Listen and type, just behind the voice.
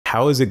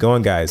How is it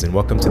going, guys, and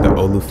welcome to the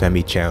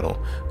Olufemi channel.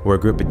 We're a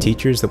group of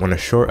teachers that want to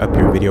shore up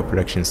your video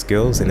production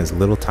skills in as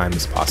little time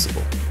as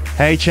possible.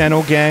 Hey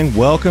channel gang,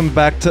 welcome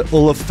back to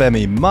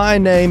Olufemi. My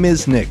name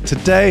is Nick.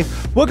 Today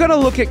we're going to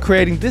look at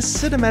creating this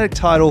cinematic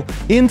title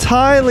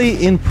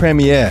entirely in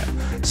Premiere.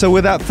 So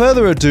without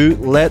further ado,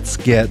 let's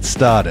get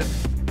started.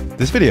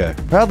 This video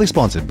proudly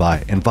sponsored by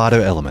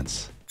Envato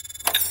Elements.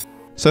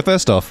 So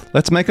first off,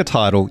 let's make a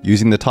title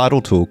using the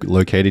title tool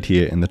located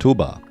here in the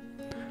toolbar.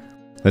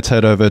 Let's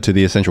head over to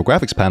the Essential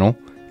Graphics panel.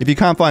 If you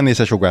can't find the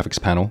Essential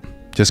Graphics panel,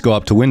 just go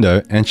up to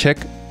Window and check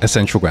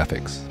Essential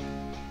Graphics.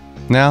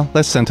 Now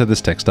let's center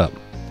this text up.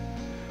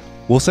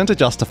 We'll center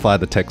justify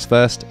the text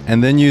first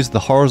and then use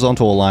the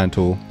horizontal align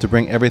tool to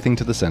bring everything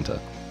to the center.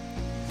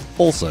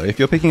 Also, if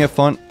you're picking a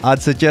font,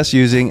 I'd suggest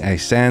using a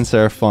sans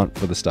serif font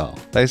for the style.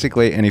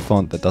 Basically any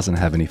font that doesn't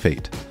have any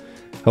feet.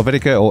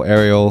 Helvetica or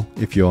Arial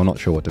if you're not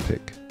sure what to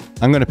pick.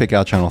 I'm going to pick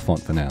our channel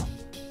font for now.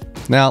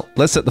 Now,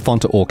 let's set the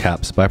font to all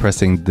caps by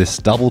pressing this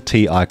double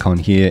T icon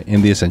here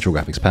in the Essential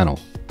Graphics panel.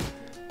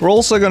 We're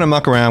also going to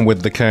muck around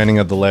with the kerning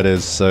of the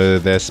letters so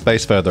they're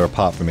spaced further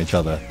apart from each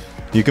other.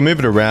 You can move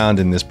it around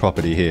in this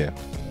property here.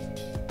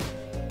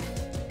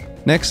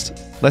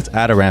 Next, let's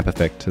add a ramp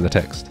effect to the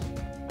text.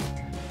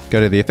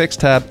 Go to the Effects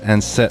tab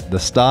and set the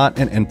start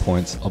and end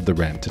points of the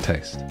ramp to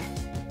taste.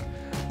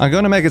 I'm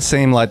going to make it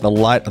seem like the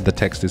light of the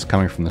text is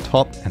coming from the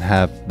top and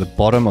have the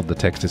bottom of the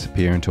text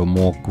disappear into a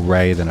more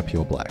grey than a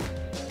pure black.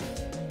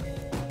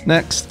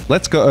 Next,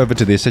 let's go over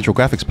to the Essential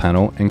Graphics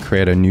panel and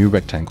create a new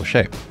rectangle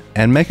shape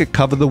and make it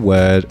cover the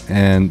word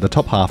and the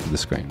top half of the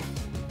screen.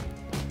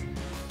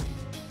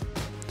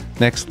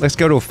 Next, let's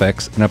go to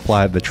Effects and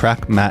apply the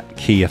Track Matte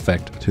Key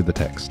effect to the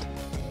text.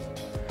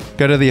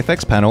 Go to the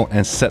Effects panel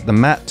and set the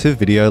matte to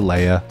Video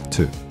Layer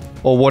 2,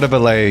 or whatever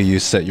layer you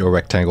set your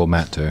rectangle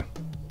matte to.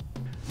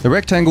 The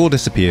rectangle will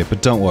disappear,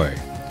 but don't worry.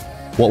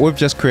 What we've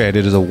just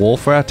created is a wall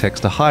for our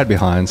text to hide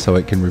behind so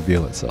it can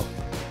reveal itself.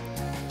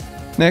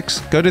 Next,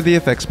 go to the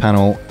Effects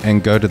panel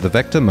and go to the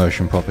Vector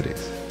Motion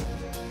properties.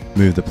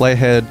 Move the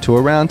playhead to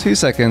around 2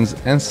 seconds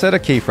and set a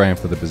keyframe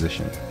for the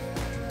position.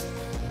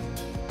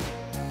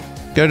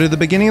 Go to the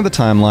beginning of the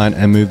timeline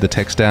and move the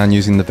text down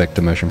using the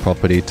Vector Motion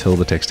property till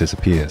the text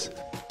disappears.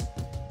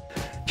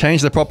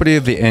 Change the property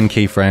of the end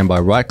keyframe by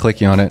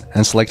right-clicking on it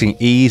and selecting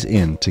Ease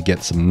In to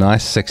get some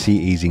nice sexy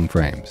easing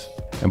frames.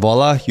 And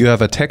voila, you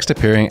have a text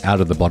appearing out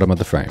of the bottom of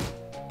the frame.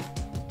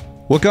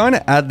 We're going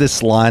to add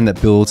this line that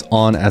builds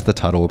on as the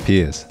title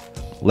appears.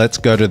 Let's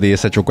go to the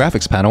Essential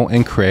Graphics panel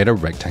and create a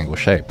rectangle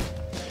shape.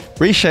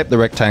 Reshape the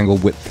rectangle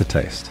width to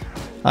taste.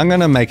 I'm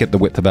going to make it the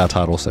width of our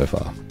title so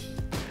far.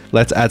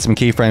 Let's add some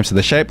keyframes to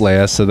the shape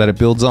layer so that it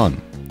builds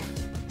on.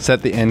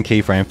 Set the end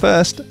keyframe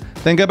first,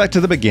 then go back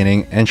to the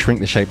beginning and shrink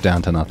the shape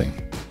down to nothing.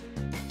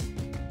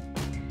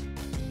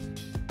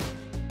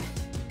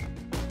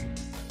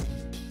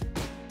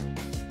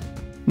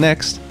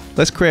 Next,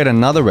 let's create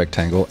another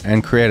rectangle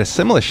and create a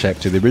similar shape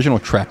to the original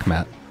track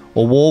matte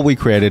or wall we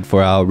created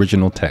for our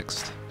original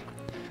text.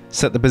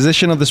 Set the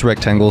position of this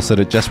rectangle so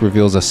that it just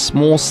reveals a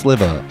small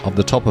sliver of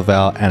the top of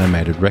our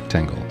animated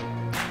rectangle.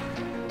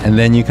 And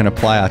then you can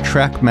apply our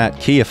track matte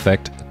key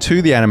effect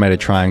to the animated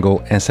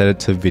triangle and set it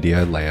to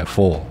Video Layer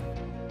 4.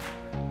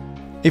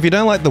 If you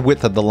don't like the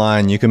width of the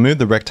line, you can move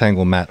the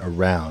rectangle matte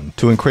around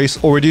to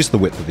increase or reduce the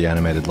width of the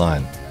animated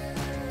line.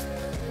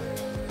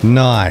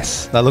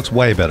 Nice, that looks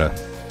way better.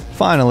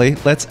 Finally,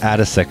 let's add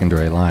a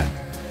secondary line.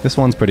 This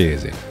one's pretty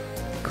easy.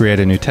 Create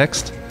a new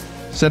text,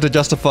 center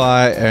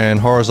justify and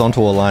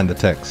horizontal align the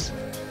text.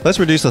 Let's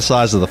reduce the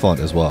size of the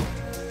font as well.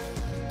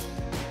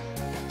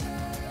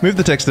 Move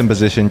the text in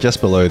position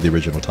just below the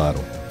original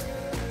title.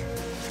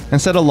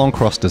 And set a long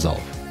cross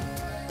dissolve.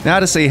 Now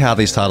to see how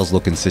these titles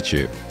look in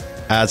situ.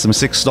 Add some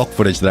sick stock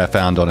footage that I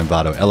found on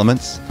Envato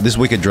Elements. This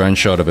wicked drone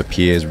shot of a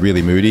pier is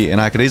really moody and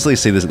I could easily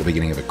see this at the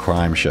beginning of a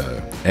crime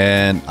show.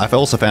 And I've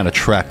also found a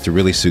track to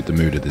really suit the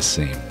mood of this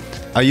scene.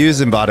 I use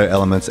Envato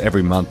Elements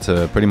every month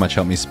to pretty much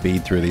help me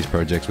speed through these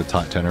projects with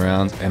tight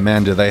turnarounds, and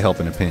man do they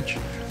help in a pinch.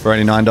 For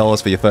only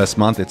 $9 for your first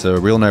month, it's a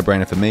real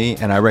no-brainer for me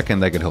and I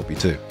reckon they could help you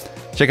too.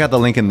 Check out the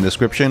link in the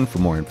description for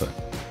more info.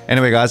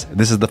 Anyway guys,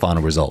 this is the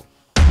final result.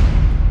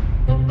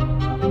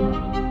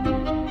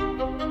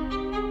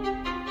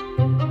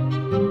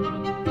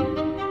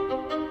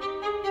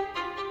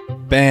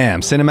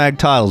 Bam, cinematic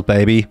titles,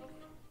 baby.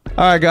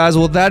 Alright guys,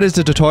 well that is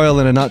the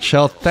tutorial in a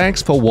nutshell.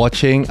 Thanks for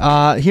watching.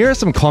 Here are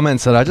some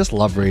comments that I just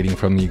love reading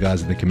from you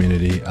guys in the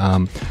community.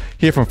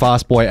 Here from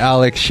Fastboy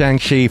Alex,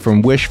 Shang-Chi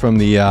from Wish from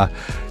the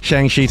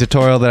Shang-Chi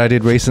tutorial that I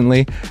did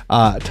recently.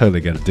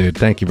 Totally get it, dude.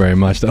 Thank you very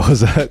much.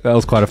 That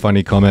was quite a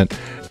funny comment.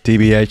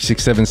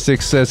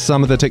 DBH676 says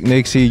some of the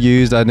techniques he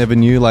used I never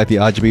knew, like the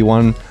RGB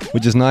one,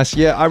 which is nice.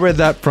 Yeah, I read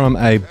that from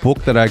a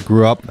book that I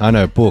grew up. I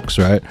know books,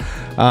 right?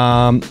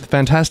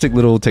 Fantastic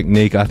little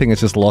technique. I think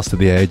it's just lost to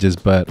the ages,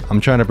 but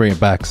I'm trying to bring it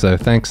back. So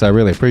thanks, I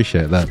really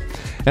appreciate that.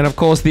 And of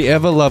course, the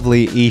ever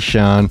lovely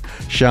Ishan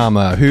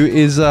Sharma, who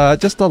is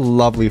just a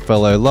lovely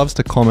fellow, loves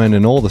to comment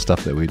in all the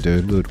stuff that we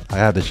do. Dude, I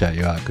had to shout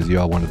you out because you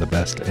are one of the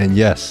best. And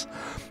yes,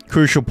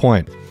 crucial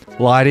point.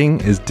 Lighting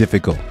is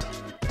difficult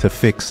to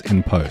fix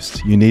in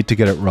post. You need to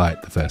get it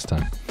right the first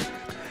time.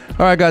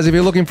 Alright guys, if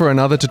you're looking for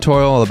another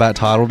tutorial about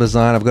title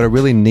design, I've got a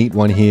really neat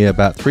one here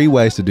about 3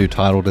 ways to do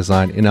title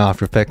design in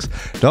After Effects.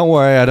 Don't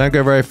worry, I don't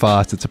go very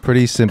fast. It's a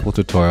pretty simple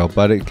tutorial,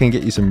 but it can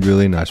get you some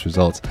really nice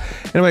results.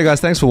 Anyway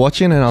guys, thanks for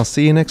watching and I'll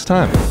see you next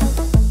time.